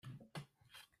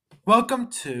Welcome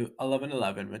to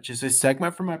 1111, which is a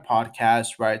segment from my podcast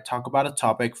where I talk about a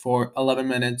topic for 11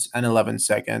 minutes and 11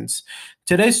 seconds.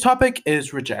 Today's topic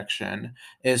is rejection,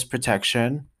 is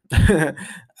protection. There's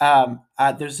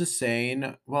a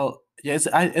saying, yes,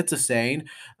 it's a saying,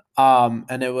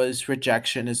 and it was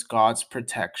rejection is God's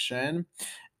protection.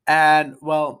 And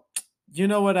you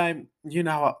know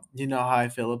how I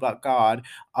feel about God,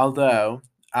 although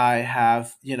I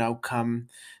have, come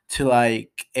to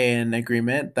like an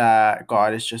agreement that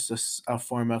God is just a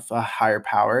form of a higher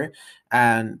power,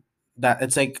 and that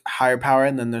it's like higher power,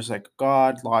 and then there's like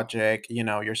God, logic,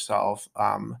 yourself,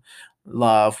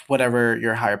 love, whatever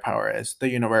your higher power is, the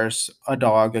universe, a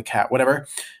dog, a cat, whatever.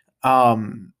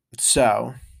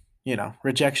 So,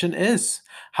 rejection is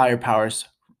higher powers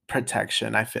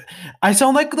protection. I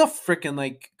sound like the freaking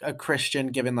like a Christian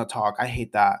giving the talk. I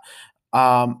hate that.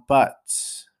 But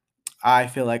I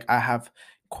feel like I have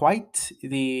quite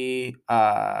the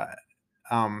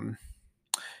um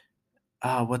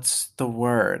what's the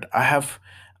word?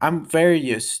 I'm very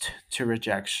used to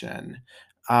rejection.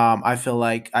 I feel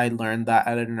like I learned that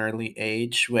at an early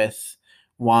age with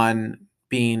one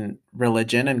being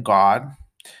religion and God,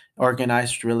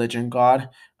 organized religion, God,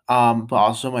 but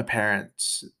also my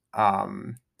parents.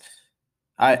 Um,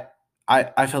 I,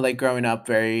 I feel like growing up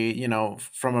very,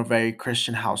 from a very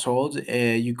Christian household,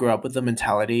 you grow up with the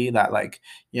mentality that like,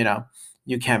 you know,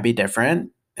 you can't be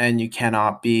different and you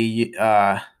cannot be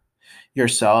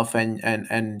yourself,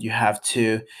 and you have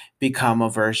to become a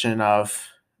version of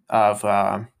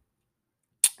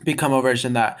become a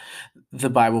version that the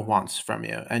Bible wants from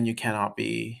you, and you cannot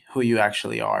be who you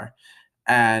actually are.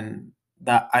 And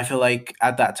that I feel like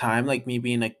at that time, like me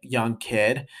being a young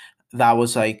kid, that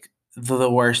was like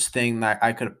the worst thing that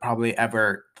I could probably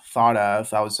ever thought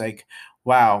of. I was like,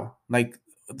 wow, like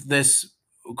this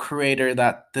creator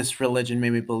that this religion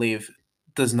made me believe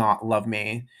does not love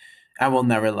me and will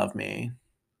never love me.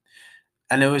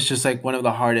 And it was just like one of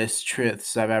the hardest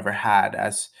truths I've ever had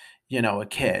as, a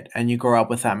kid. And you grow up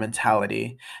with that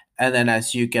mentality. And then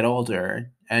as you get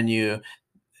older and you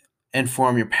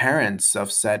inform your parents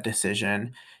of said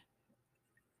decision,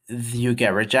 you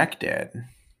get rejected.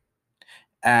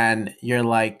 And you're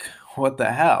like, what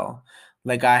the hell?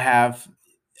 Like I've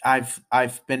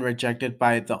been rejected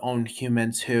by the own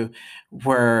humans who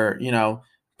were,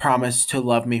 promised to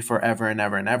love me forever and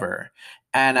ever and ever.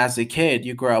 And as a kid,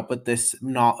 you grow up with this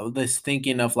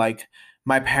thinking of like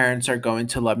my parents are going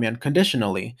to love me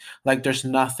unconditionally. Like there's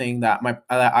nothing that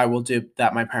I will do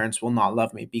that my parents will not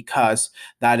love me, because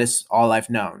that is all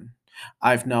I've known.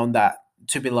 I've known that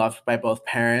to be loved by both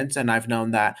parents, and I've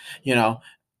known that,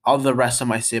 all the rest of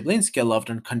my siblings get loved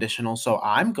unconditional, so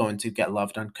I'm going to get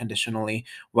loved unconditionally.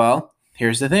 Well,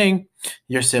 here's the thing: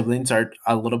 your siblings are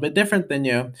a little bit different than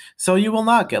you, so you will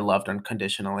not get loved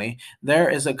unconditionally. There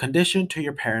is a condition to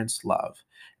your parents' love,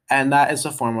 and that is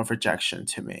a form of rejection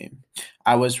to me.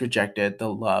 I was rejected the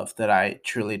love that I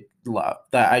truly love,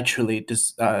 that I truly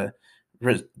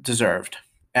deserved.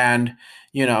 And,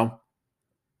 you know,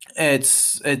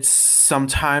 it's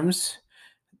sometimes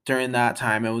during that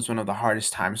time, it was one of the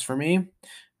hardest times for me.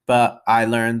 But I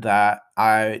learned that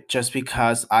I just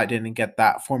because I didn't get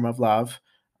that form of love,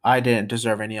 I didn't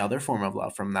deserve any other form of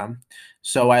love from them.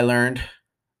 So I learned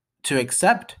to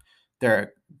accept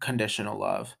their conditional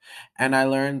love. And I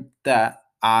learned that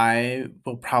I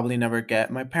will probably never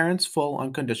get my parents' full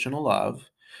unconditional love.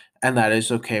 And that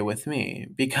is okay with me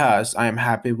because I am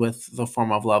happy with the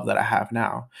form of love that I have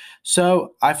now.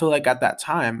 So I feel like at that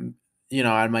time,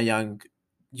 at my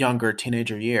younger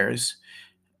teenager years,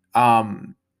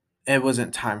 um, it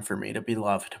wasn't time for me to be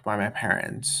loved by my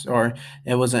parents, or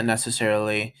it wasn't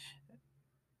necessarily,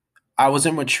 I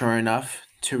wasn't mature enough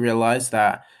to realize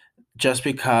that just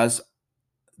because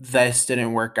this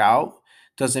didn't work out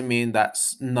doesn't mean that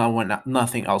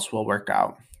nothing else will work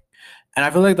out. And I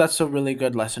feel like that's a really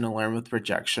good lesson to learn with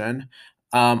rejection.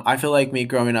 I feel like me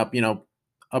growing up,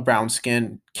 a brown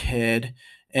skinned kid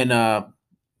in a,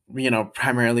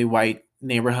 primarily white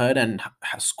neighborhood and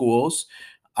schools,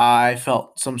 I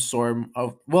felt some sort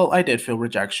of, well, I did feel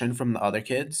rejection from the other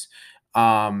kids.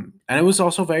 And it was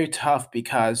also very tough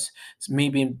because me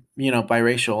being,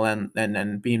 biracial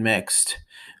and being mixed,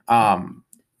 um,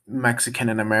 Mexican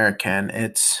and American,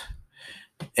 it's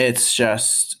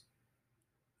just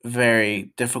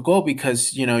very difficult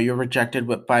because you're rejected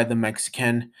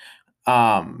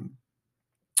um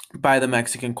by the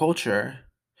Mexican culture,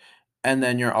 and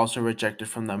then you're also rejected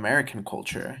from the American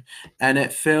culture, and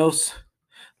it feels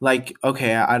like,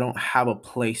 okay, I don't have a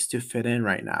place to fit in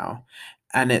right now,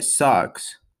 and it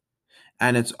sucks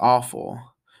and it's awful,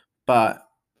 but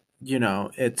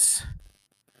it's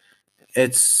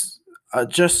it's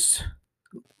just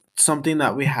something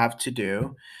that we have to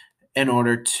do in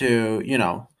order to,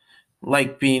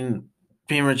 like being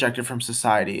rejected from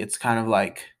society. It's kind of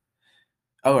like,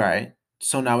 all right,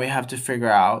 so now we have to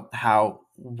figure out how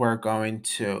we're going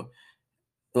to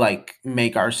like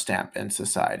make our stamp in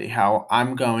society, how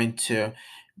I'm going to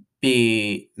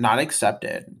be not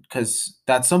accepted, because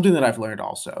that's something that I've learned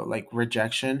also. Like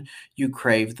rejection, you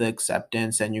crave the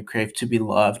acceptance and you crave to be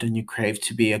loved and you crave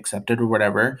to be accepted or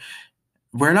whatever.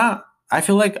 We're not I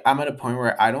feel like I'm at a point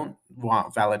where I don't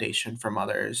want validation from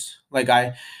others. Like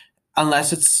I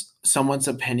unless it's someone's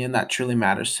opinion that truly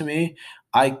matters to me,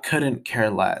 I couldn't care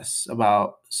less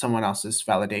about someone else's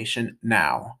validation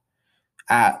now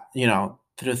at,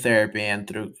 through therapy and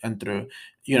through,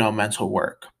 mental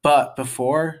work. But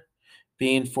before,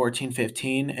 being 14,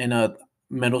 15 in a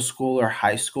middle school or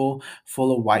high school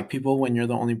full of white people when you're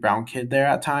the only brown kid there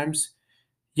at times,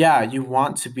 yeah, you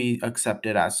want to be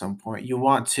accepted at some point. You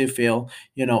want to feel,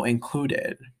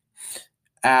 included.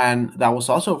 And that was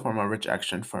also a form of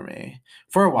rejection for me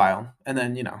for a while. And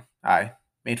then, I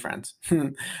made friends.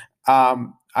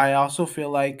 I also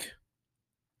feel like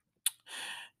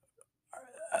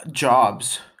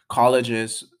jobs,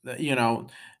 colleges,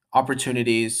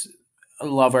 opportunities,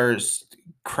 lovers,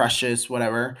 crushes,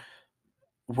 whatever,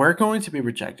 we're going to be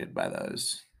rejected by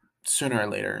those sooner or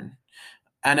later.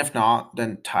 And if not,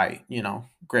 then tight,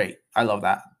 great. I love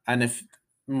that. And if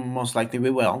most likely we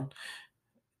will,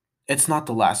 it's not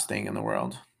the last thing in the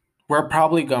world. We're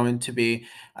probably going to be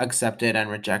accepted and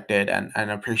rejected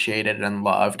and appreciated and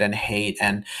loved and hate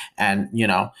and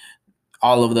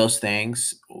all of those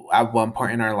things at one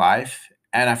point in our life.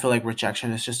 And I feel like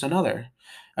rejection is just another.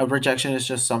 A rejection is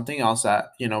just something else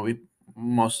that, we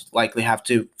most likely have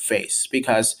to face,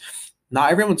 because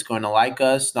not everyone's going to like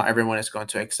us. Not everyone is going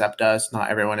to accept us. Not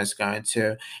everyone is going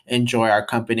to enjoy our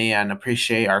company and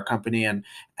appreciate our company and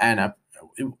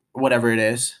whatever it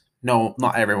is. No,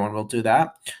 not everyone will do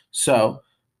that. So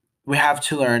we have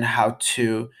to learn how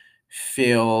to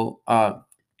feel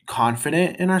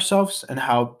confident in ourselves and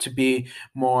how to be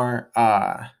more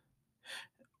kind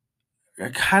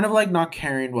of like not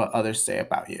caring what others say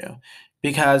about you,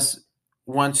 because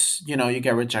once you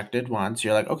get rejected once,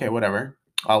 you're like, okay, whatever,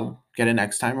 I'll get it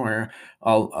next time, or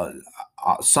I'll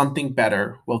something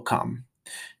better will come.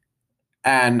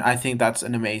 And I think that's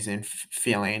an amazing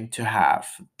feeling to have.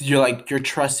 You're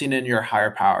trusting in your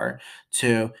higher power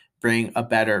to bring a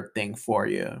better thing for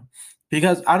you,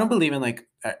 because I don't believe in like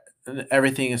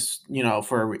everything is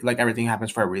for like everything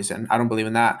happens for a reason. I don't believe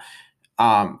in that,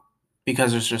 um,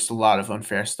 because there's just a lot of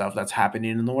unfair stuff that's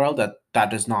happening in the world that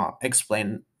does not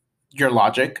explain your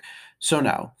logic. So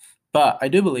no, but I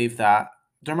do believe that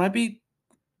there might be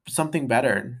something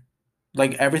better.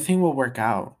 Like everything will work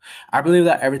out. I believe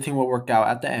that everything will work out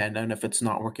at the end, and if it's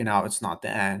not working out, it's not the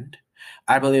end.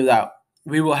 I believe that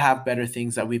we will have better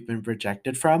things that we've been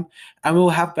rejected from, and we will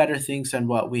have better things than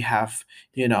what we have,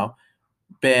 you know,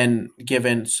 been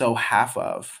given so half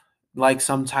of. Like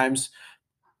sometimes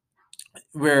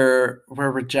we're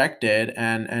rejected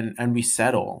and we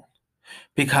settle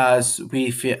because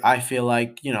I feel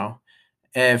like,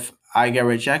 if I get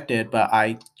rejected but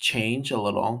I change a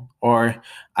little, or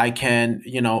I can,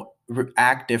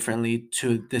 act differently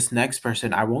to this next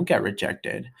person, I won't get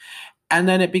rejected. And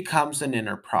then it becomes an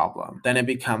inner problem. Then it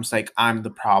becomes like I'm the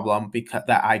problem because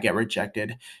that I get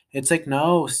rejected. It's like,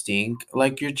 no, stink.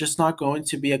 Like you're just not going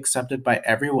to be accepted by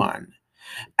everyone,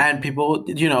 and people,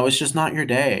 it's just not your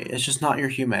day, it's just not your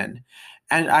human.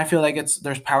 And I feel like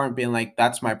there's power in being like,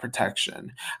 that's my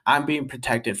protection, I'm being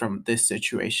protected from this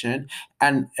situation.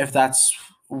 And if that's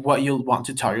what you want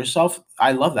to tell yourself,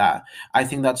 I love that. I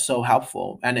think that's so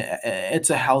helpful, and it's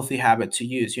a healthy habit to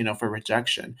use, for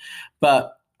rejection.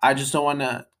 But I just don't want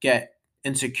to get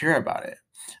insecure about it.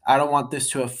 I don't want this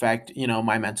to affect,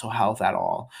 my mental health at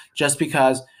all, just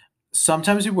because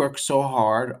sometimes we work so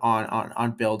hard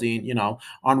on building,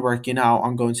 on working out,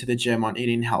 on going to the gym, on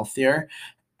eating healthier.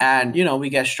 And, we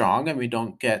get strong and we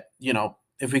don't get,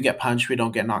 if we get punched, we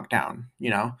don't get knocked down.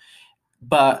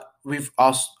 But we've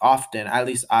also often, at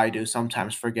least I do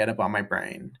sometimes, forget about my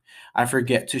brain. I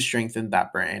forget to strengthen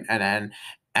that brain.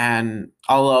 And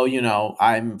although,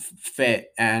 I'm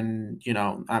fit and,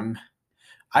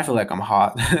 I feel like I'm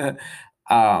hot.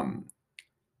 um,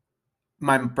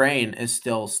 my brain is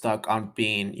still stuck on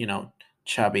being,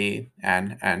 chubby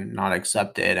and not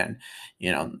accepted, and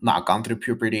not gone through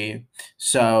puberty.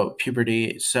 So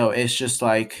it's just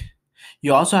like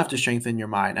you also have to strengthen your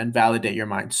mind and validate your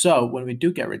mind, so when we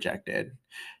do get rejected,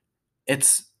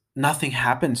 it's nothing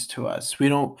happens to us. We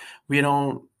don't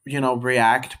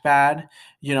react bad.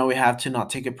 We have to not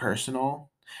take it personal.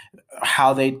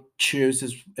 How they choose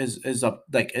is up,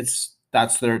 like it's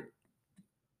that's their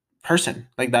person.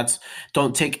 Like that's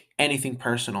don't take anything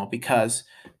personal, because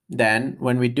then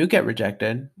when we do get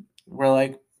rejected, we're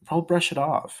like, we'll brush it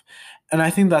off. And I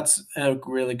think that's a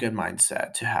really good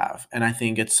mindset to have. And I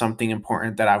think it's something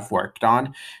important that I've worked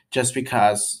on, just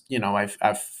because,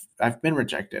 I've been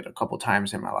rejected a couple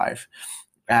times in my life.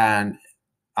 And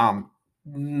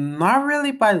not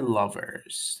really by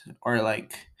lovers or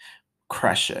like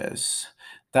crushes.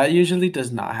 That usually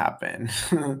does not happen.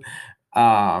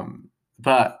 um,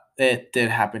 but it did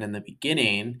happen in the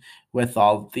beginning with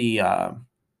all the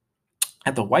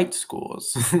at the white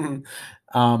schools.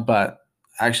 But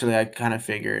actually, I kind of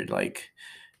figured like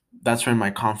that's when my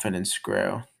confidence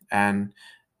grew, and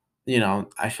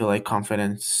I feel like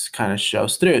confidence kind of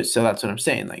shows through. So that's what I'm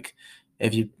saying. Like,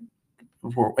 if you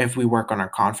if we work on our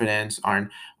confidence, on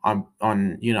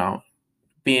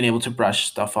being able to brush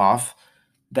stuff off,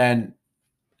 then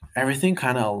everything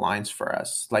kind of aligns for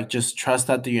us. Like, just trust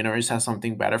that the universe has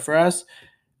something better for us,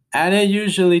 and it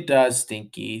usually does,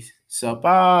 Stinky. So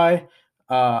bye.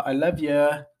 I love you.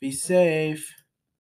 Be safe.